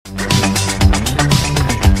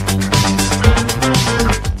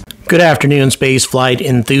Good afternoon, spaceflight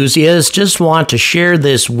enthusiasts. Just want to share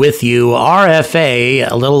this with you. RFA,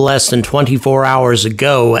 a little less than 24 hours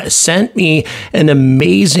ago, sent me an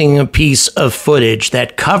amazing piece of footage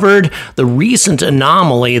that covered the recent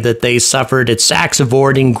anomaly that they suffered at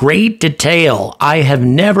Saxavord in great detail. I have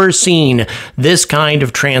never seen this kind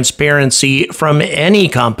of transparency from any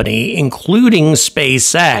company, including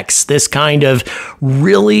SpaceX. This kind of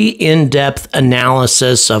really in-depth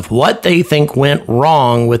analysis of what they think went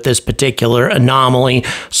wrong with this particular anomaly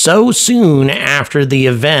so soon after the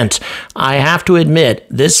event. I have to admit,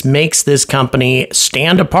 this makes this company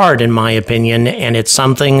stand apart, in my opinion, and it's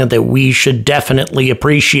something that we should definitely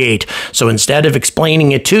appreciate. So instead of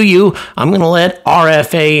explaining it to you, I'm going to let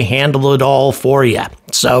RFA handle it all for you.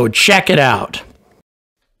 So check it out.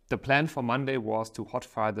 The plan for Monday was to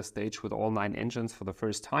hotfire the stage with all 9 engines for the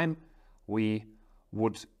first time. We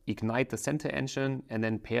would ignite the center engine and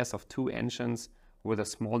then pairs of 2 engines with a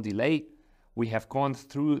small delay. We have gone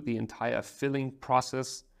through the entire filling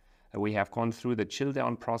process. We have gone through the chill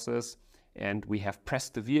down process, and we have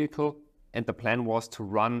pressed the vehicle. And the plan was to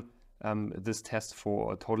run this test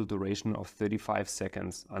for a total duration of 35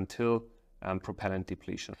 seconds until propellant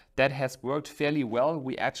depletion. That has worked fairly well.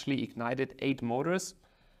 We actually ignited 8 motors.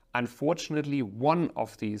 Unfortunately, one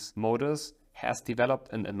of these motors has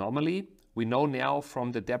developed an anomaly. We know now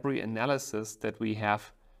from the debris analysis that we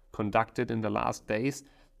have conducted in the last days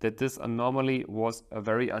that this anomaly was a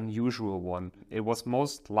very unusual one. It was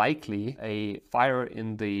most likely a fire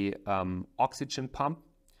in the oxygen pump.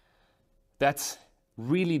 That's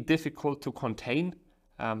really difficult to contain.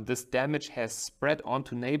 This damage has spread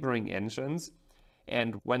onto neighboring engines,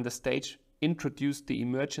 and when the stage introduced the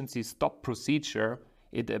emergency stop procedure,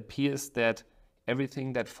 it appears that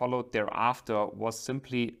everything that followed thereafter was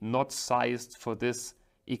simply not sized for this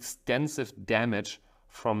extensive damage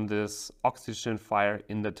from this oxygen fire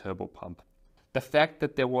in the turbo pump. The fact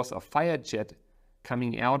that there was a fire jet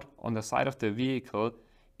coming out on the side of the vehicle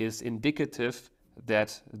is indicative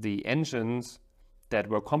that the engines that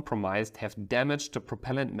were compromised have damaged the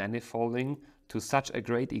propellant manifolding to such a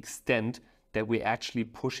great extent that we're actually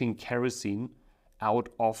pushing kerosene out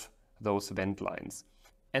of those vent lines.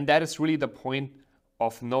 And that is really the point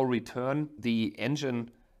of no return. The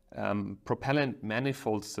engine propellant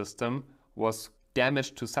manifold system was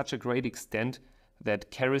damaged to such a great extent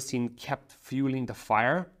that kerosene kept fueling the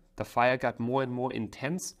fire. The fire got more and more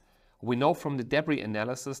intense. We know from the debris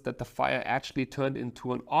analysis that the fire actually turned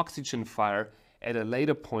into an oxygen fire at a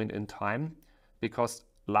later point in time because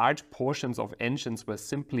large portions of engines were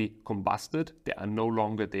simply combusted. They are no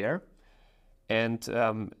longer there. And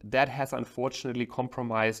that has unfortunately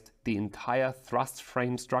compromised the entire thrust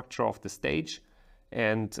frame structure of the stage.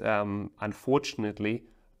 And unfortunately,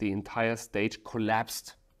 the entire stage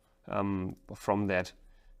collapsed from that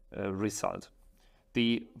result.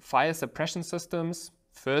 The fire suppression systems,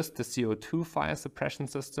 first the CO2 fire suppression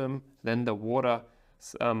system, then the water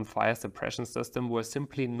fire suppression system, were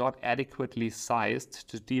simply not adequately sized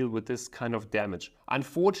to deal with this kind of damage.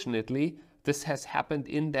 Unfortunately, this has happened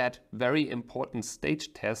in that very important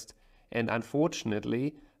stage test, and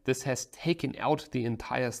unfortunately, this has taken out the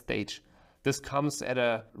entire stage. This comes at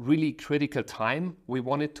a really critical time. We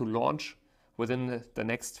wanted to launch within the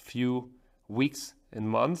next few weeks and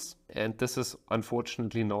months, and this is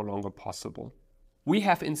unfortunately no longer possible. We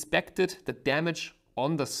have inspected the damage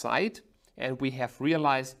on the site, and we have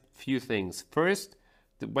realized a few things. First,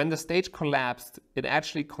 when the stage collapsed, it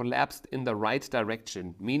actually collapsed in the right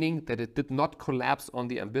direction, meaning that it did not collapse on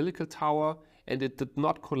the umbilical tower, and it did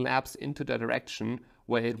not collapse into the direction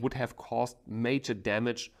where it would have caused major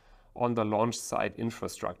damage on the launch site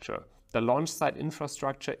infrastructure. The launch site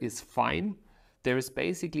infrastructure is fine. There is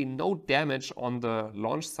basically no damage on the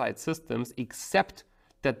launch site systems except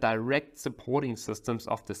the direct supporting systems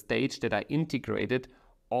of the stage that are integrated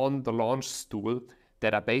on the launch stool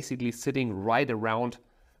that are basically sitting right around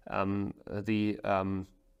the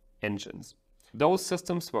engines. Those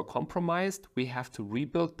systems were compromised. We have to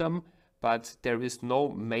rebuild them, but there is no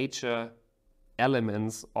major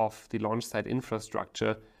elements of the launch site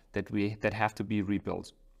infrastructure that have to be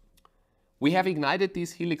rebuilt. We have ignited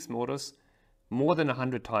these helix motors more than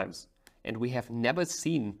 100 times, and we have never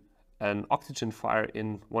seen an oxygen fire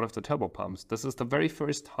in one of the turbo pumps. This is the very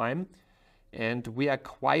first time, and we are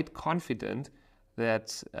quite confident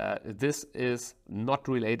that this is not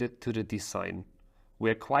related to the design. We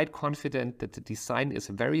are quite confident that the design is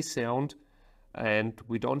very sound and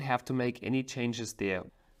we don't have to make any changes there.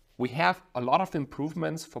 We have a lot of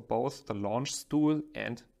improvements for both the launch stool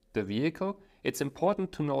and the vehicle. It's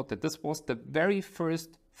important to note that this was the very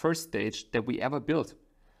first stage that we ever built.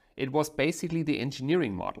 It was basically the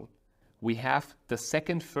engineering model. We have the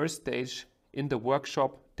first stage in the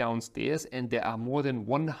workshop downstairs, and there are more than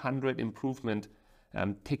 100 improvement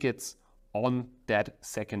tickets on that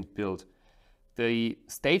second build. The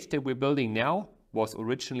stage that we're building now was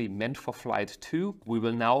originally meant for Flight 2. We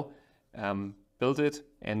will now build it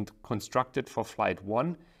and construct it for Flight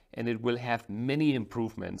 1, and it will have many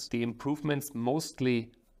improvements. The improvements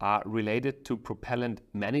mostly are related to propellant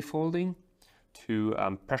manifolding, to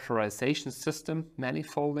pressurization system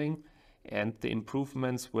manifolding, and the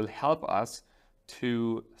improvements will help us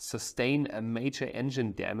to sustain a major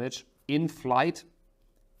engine damage in flight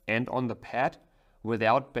and on the pad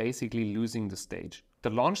without basically losing the stage. The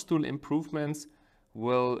launch stool improvements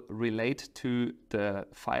will relate to the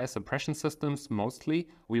fire suppression systems mostly.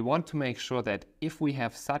 We want to make sure that if we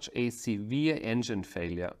have such a severe engine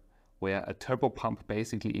failure where a turbopump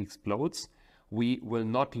basically explodes, we will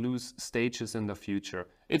not lose stages in the future.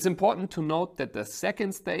 It's important to note that the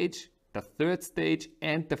second stage, the third stage,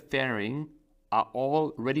 and the fairing are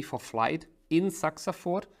all ready for flight in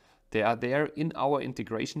Saxavord. They are there in our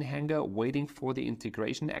integration hangar waiting for the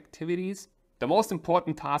integration activities. The most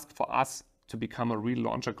important task for us to become a real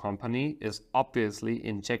launcher company is obviously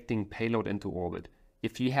injecting payload into orbit.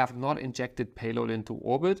 If you have not injected payload into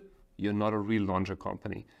orbit, you're not a real launcher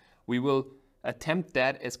company. We will attempt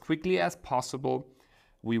that as quickly as possible.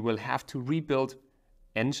 We will have to rebuild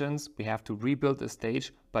engines, we have to rebuild the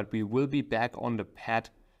stage, but we will be back on the pad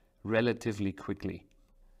relatively quickly.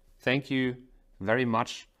 Thank you very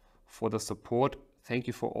much for the support. Thank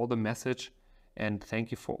you for all the message, and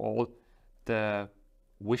thank you for all the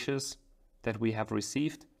wishes that we have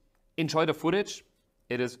received. Enjoy the footage.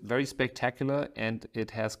 It is very spectacular and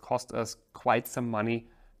it has cost us quite some money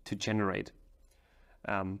to generate.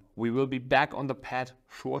 We will be back on the pad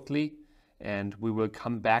shortly, and we will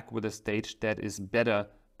come back with a stage that is better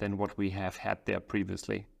than what we have had there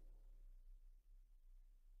previously.